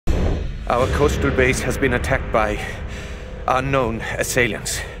Our coastal base has been attacked by unknown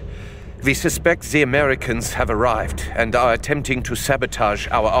assailants. We suspect the Americans have arrived and are attempting to sabotage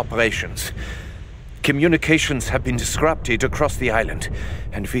our operations. Communications have been disrupted across the island,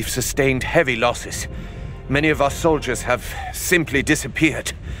 and we've sustained heavy losses. Many of our soldiers have simply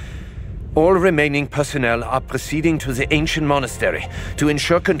disappeared. All remaining personnel are proceeding to the ancient monastery to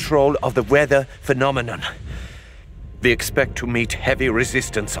ensure control of the weather phenomenon. We expect to meet heavy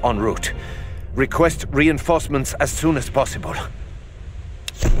resistance en route. Request reinforcements as soon as possible. Here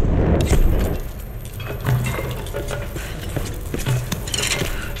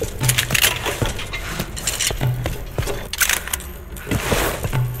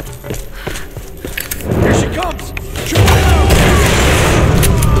she comes! Shoot her out!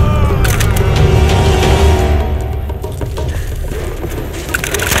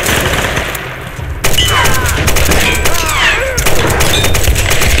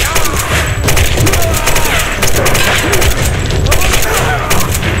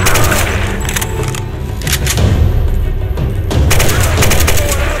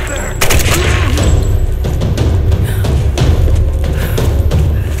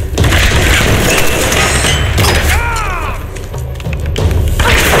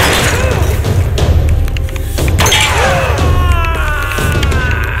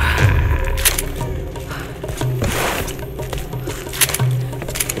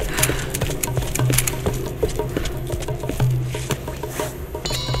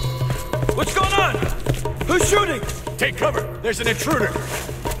 What's going on? Who's shooting? Take cover! There's an intruder!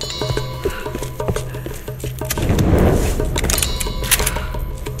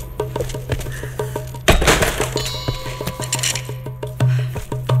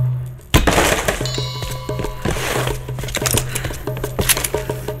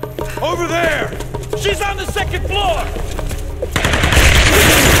 Over there! She's on the second floor!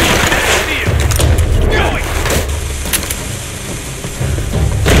 Going!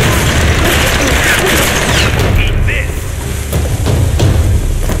 Eat this!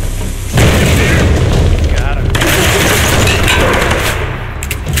 Got him.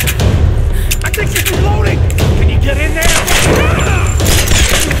 I think she's reloading! Can you get in there?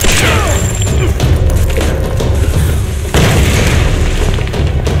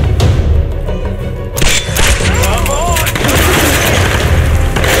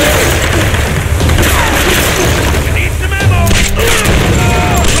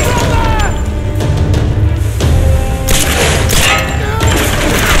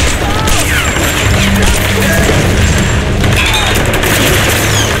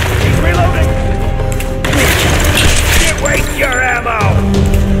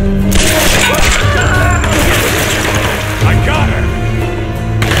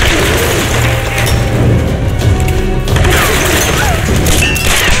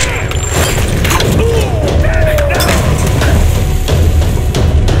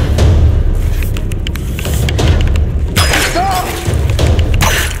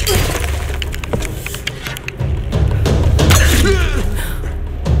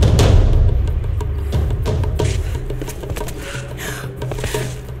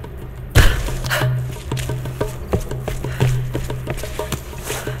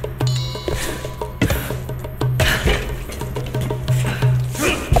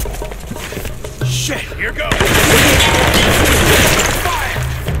 Here goes!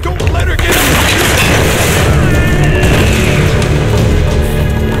 Fire! Don't let her get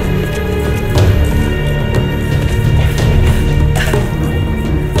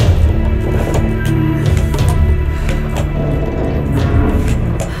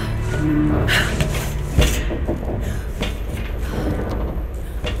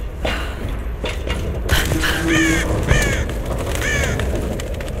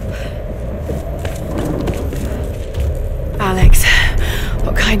Alex,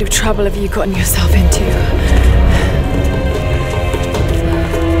 what kind of trouble have you gotten yourself into?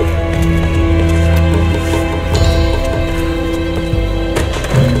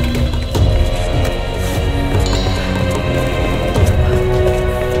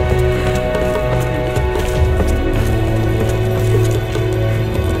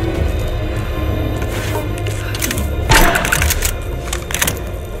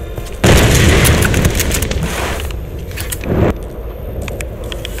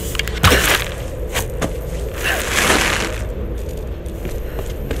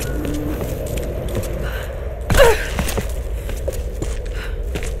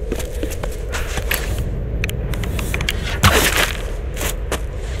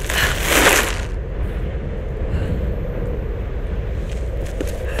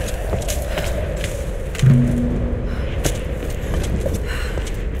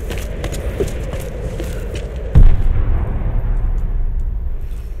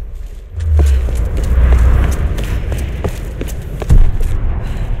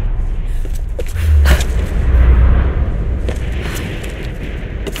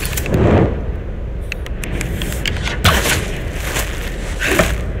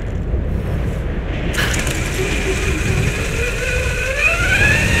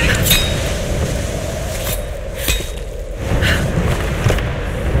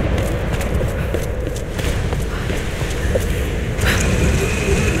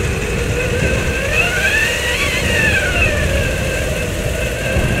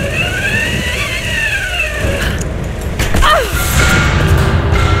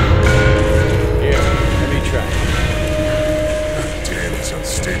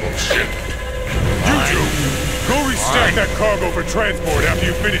 transport after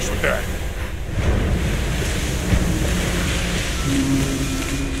you finish with that.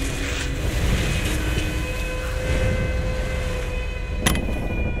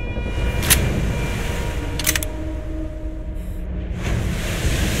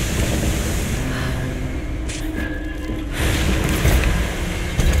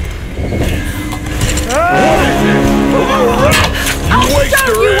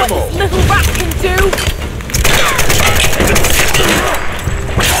 Little rat can do!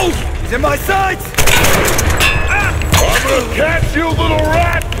 He's in my sights! I'm gonna catch you, little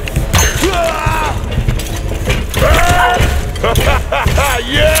rat!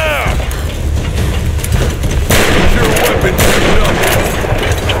 Yeah! Get your weapon tuned up.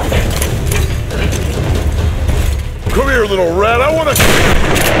 Come here, little rat. I wanna...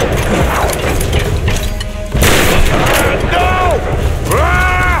 No!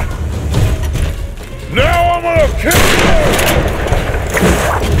 Ah! Now I'm gonna kill you!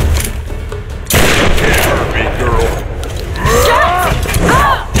 Can't hurt me, girl. Shut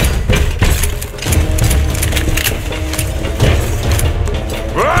up!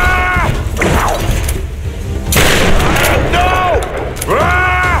 Ah! No!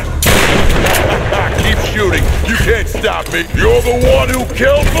 Ah! Keep shooting. You can't stop me. You're the one who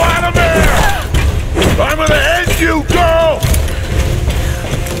killed Vladimir! I'm gonna end you, girl!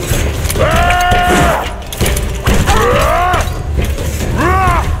 Ah! Ah!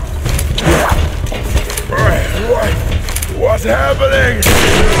 Ah! What's happening?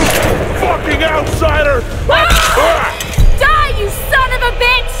 Fucking outsider! Ah! Die, you son of a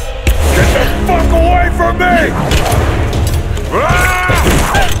bitch! Get the fuck away from me! Ah!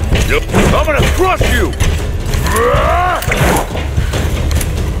 Yep. I'm gonna crush you! Ah!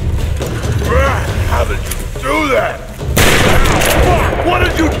 Ah! How did you do that? Fuck! What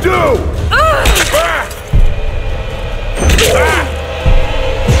did you do? Ah! Ah!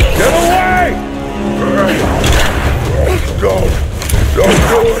 Get away! Don't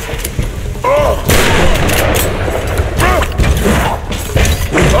do it! Oh!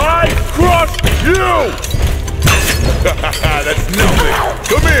 I crushed you! That's nothing!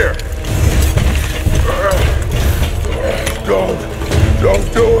 Come here! Don't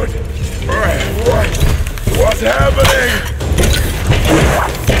do it! What's happening?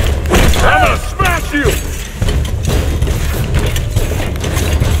 I'm gonna smash you!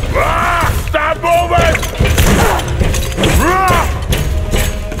 Ah! Stop moving! Ah!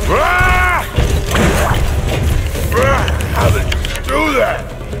 Ah! Ah! How did you do that?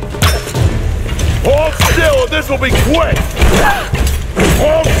 Hold still, and this will be quick!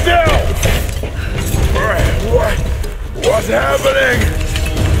 Hold still! What's happening?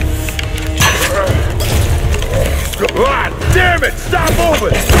 Ah, damn it! Stop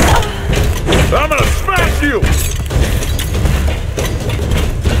moving! I'm gonna smash you!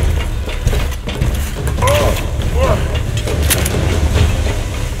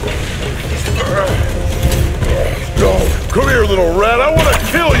 Come here, little rat. I want to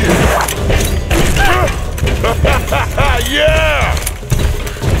kill you! Yeah!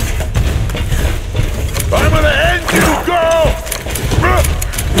 I'm gonna end you, girl!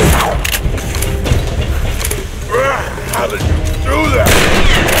 How did you do that?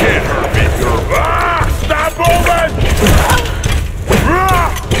 You can't hurt me, girl. Ah! Stop moving!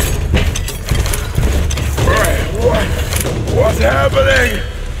 What's happening?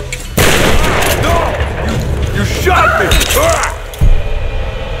 No! You shot me! Ah!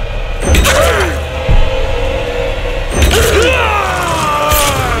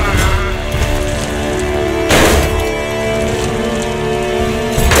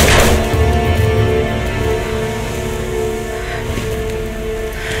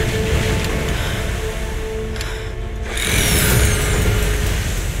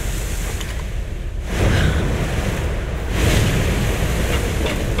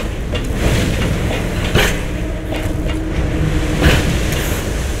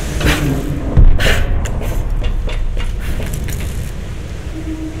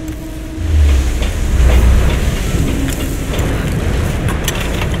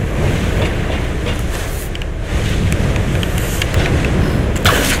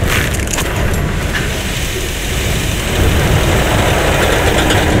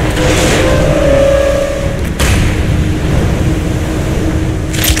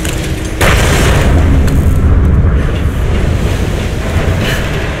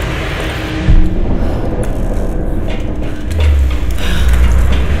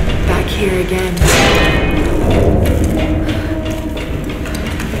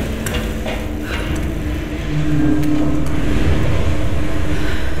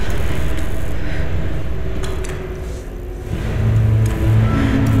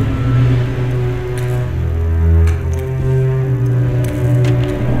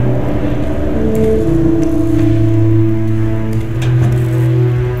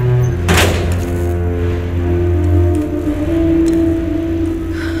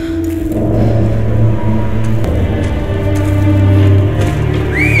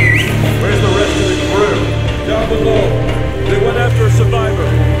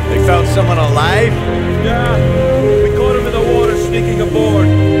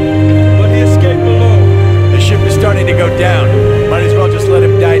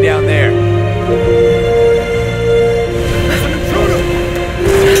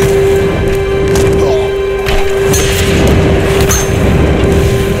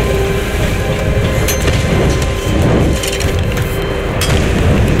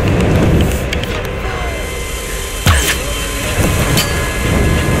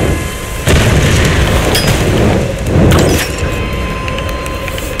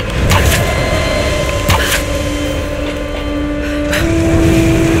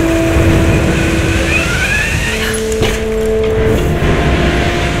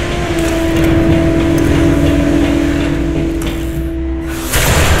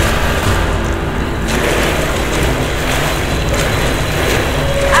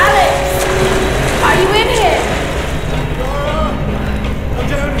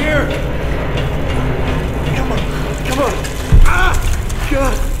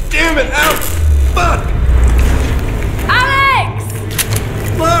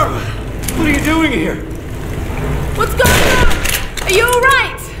 you doing here? What's going on? Are you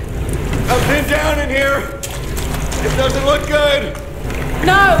alright? I'm pinned down in here. It doesn't look good.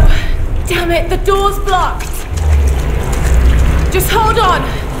 No! Damn it, the door's blocked. Just hold on.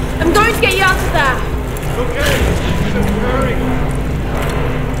 I'm going to get you out of there. Okay, just hurry.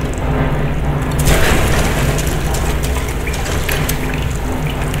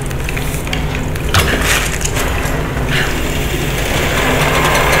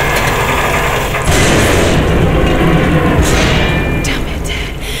 Damn it.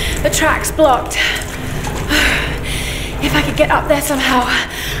 The track's blocked. If I could get up there somehow,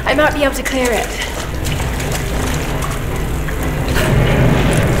 I might be able to clear it.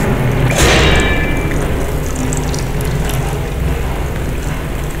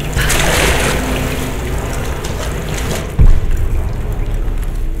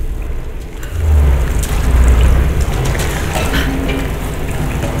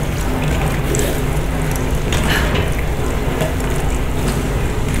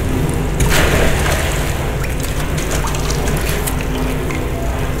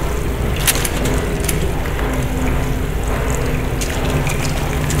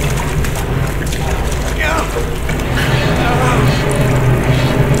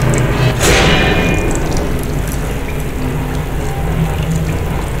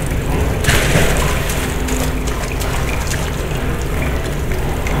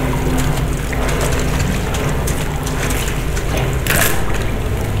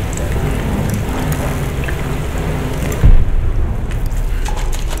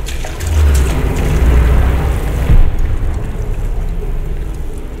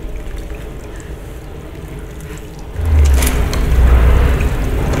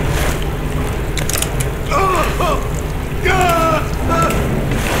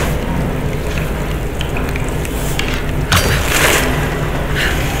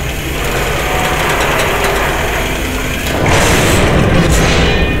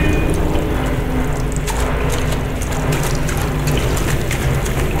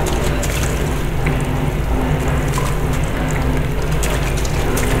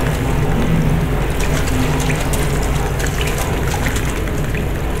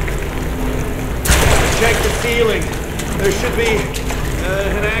 There should be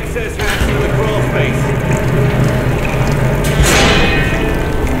an access hatch to the crawl space.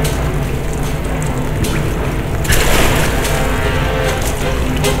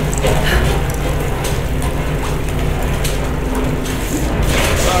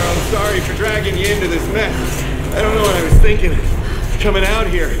 Lara, I'm sorry for dragging you into this mess. I don't know what I was thinking coming out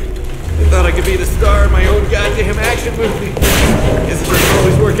here. I thought I could be the star of my own goddamn action movie. Guess it doesn't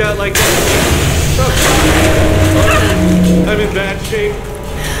always work out like that. I'm in bad shape.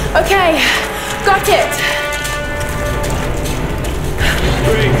 Okay, got it.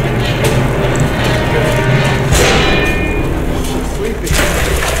 Great. Sleepy.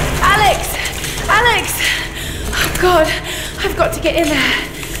 Alex! Alex! Oh God, I've got to get in there.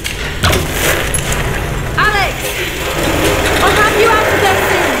 Alex! I'll have you out of there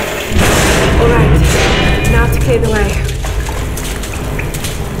soon. All right, now to clear the way.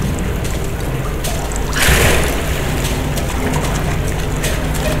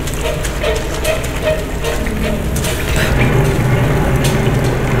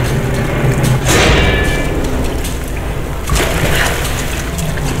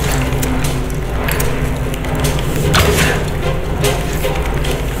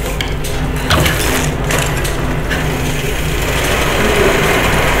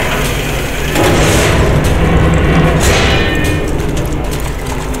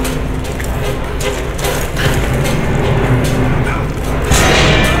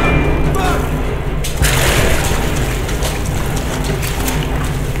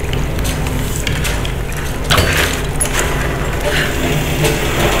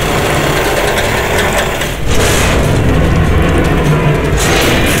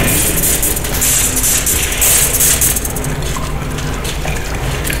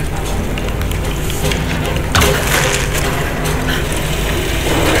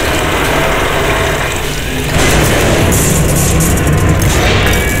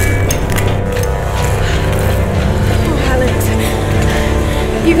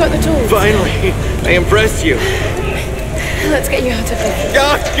 Finally, I impressed you. Let's get you out of there.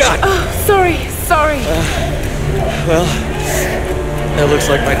 Oh, God! Oh, sorry. Well, that looks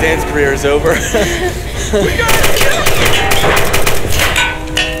like my dance career is over. We got it!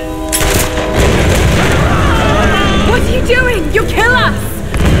 What are you doing? You'll kill us!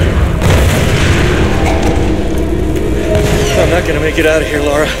 I'm not gonna make it out of here,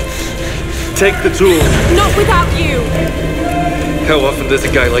 Lara. Take the tool. Not without you! How often does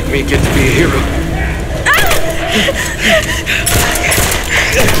a guy like me get to be a hero?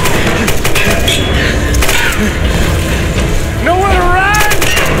 Nowhere to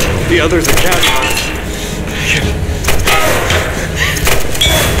run! The others are counting on us.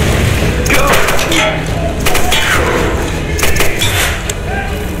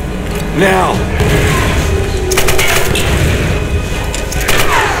 Now!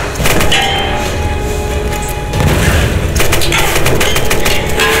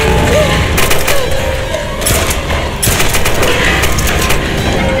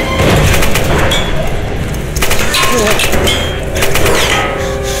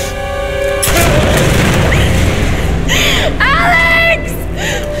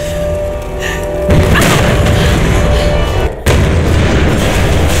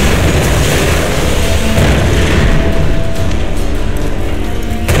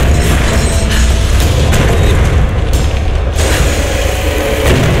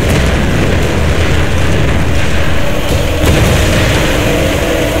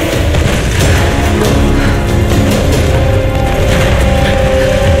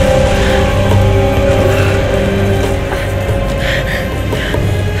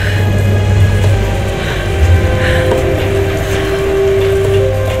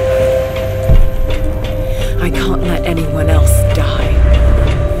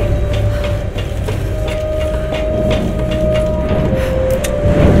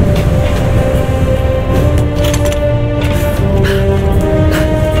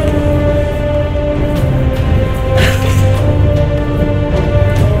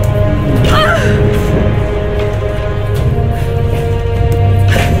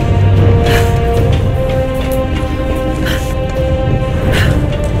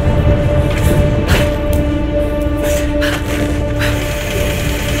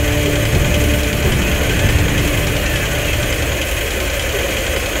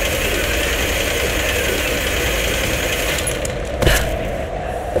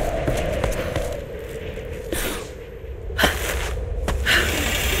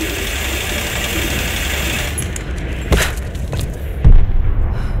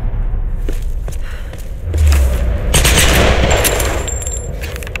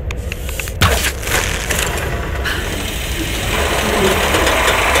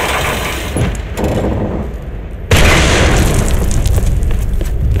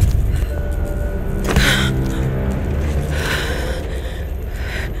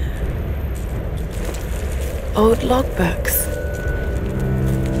 Old logbooks.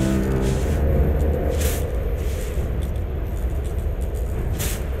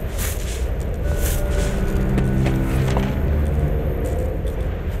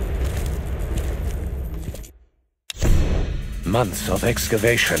 Months of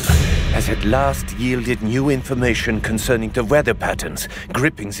excavation has at last yielded new information concerning the weather patterns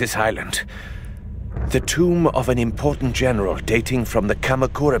gripping this island. The tomb of an important general dating from the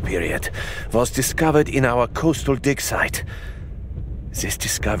Kamakura period was discovered in our coastal dig site. This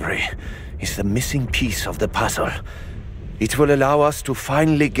discovery is the missing piece of the puzzle. It will allow us to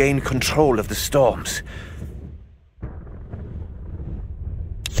finally gain control of the storms.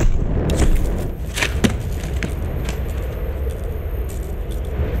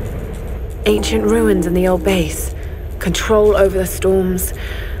 Ancient ruins in the old base. Control over the storms.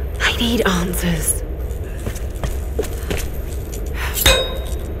 I need answers.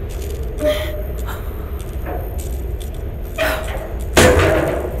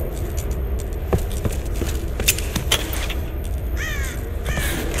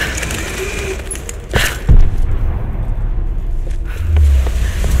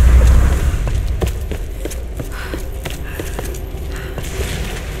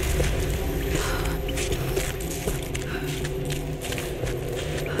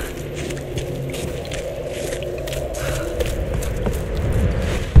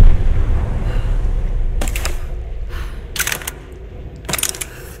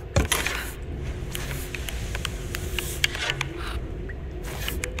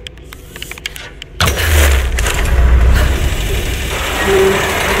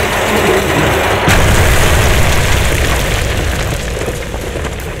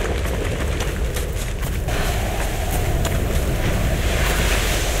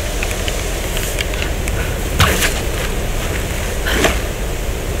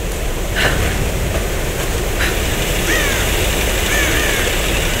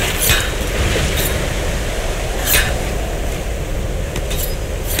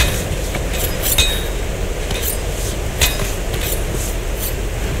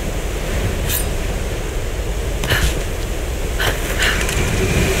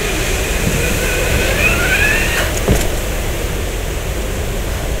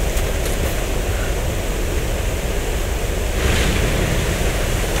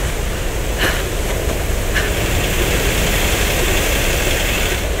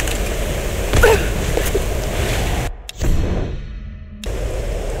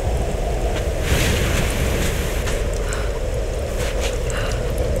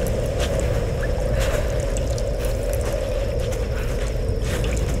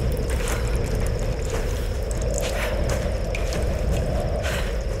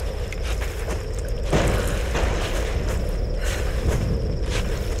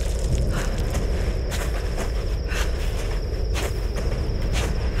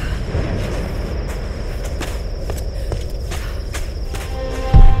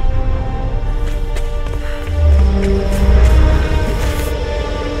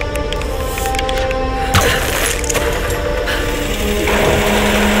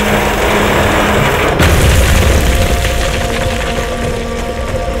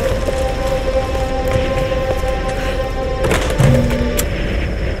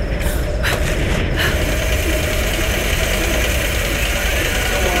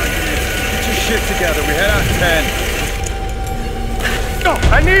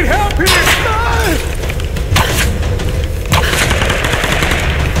 I need help here!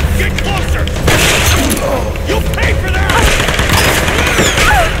 Get closer! You'll pay for that!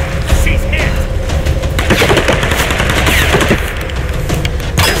 She's hit!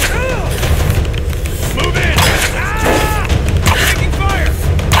 Move in! I'm taking fire!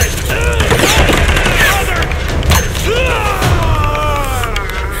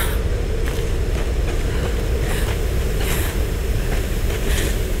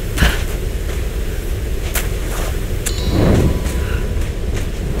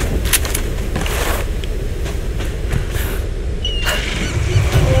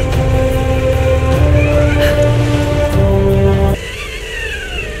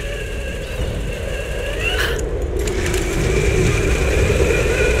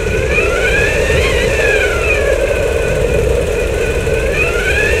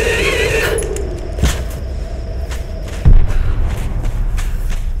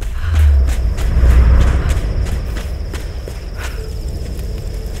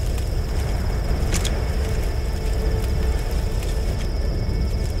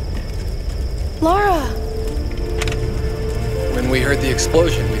 Lara! When we heard the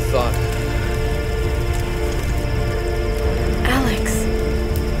explosion, we thought... Alex.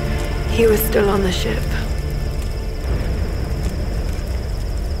 He was still on the ship.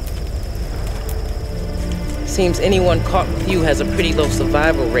 Seems anyone caught with you has a pretty low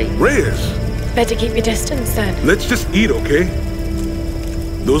survival rate. Reyes, Better keep your distance then. let's just eat, okay?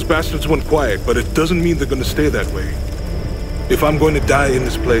 Those bastards went quiet, but it doesn't mean they're gonna stay that way. If I'm going to die in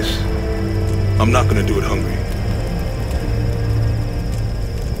this place, I'm not gonna do it hungry.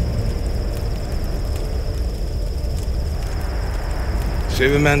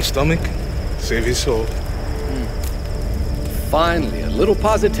 Save a man's stomach, save his soul. Finally, a little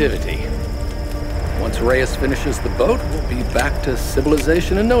positivity. Once Reyes finishes the boat, we'll be back to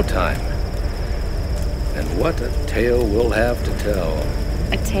civilization in no time. And what a tale we'll have to tell.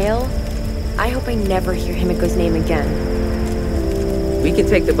 A tale? I hope I never hear Himiko's name again. We can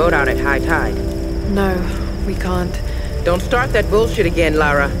take the boat out at high tide. No, we can't. Don't start that bullshit again,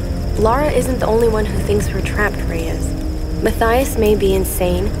 Lara. Lara isn't the only one who thinks we're trapped, Reyes. Matthias may be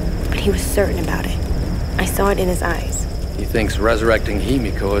insane, but he was certain about it. I saw it in his eyes. He thinks resurrecting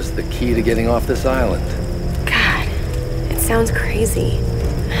Himiko is the key to getting off this island. God, it sounds crazy.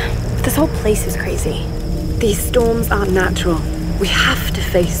 This whole place is crazy. These storms aren't natural. We have to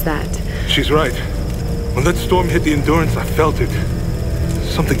face that. She's right. When that storm hit the Endurance, I felt it.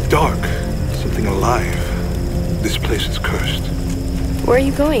 Something dark, something alive. This place is cursed. Where are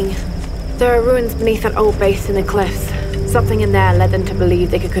you going? There are ruins beneath that old base in the cliffs. Something in there led them to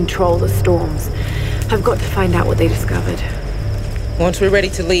believe they could control the storms. I've got to find out what they discovered. Once we're ready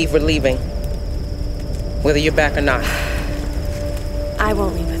to leave, we're leaving. Whether you're back or not. I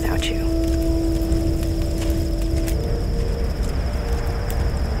won't leave with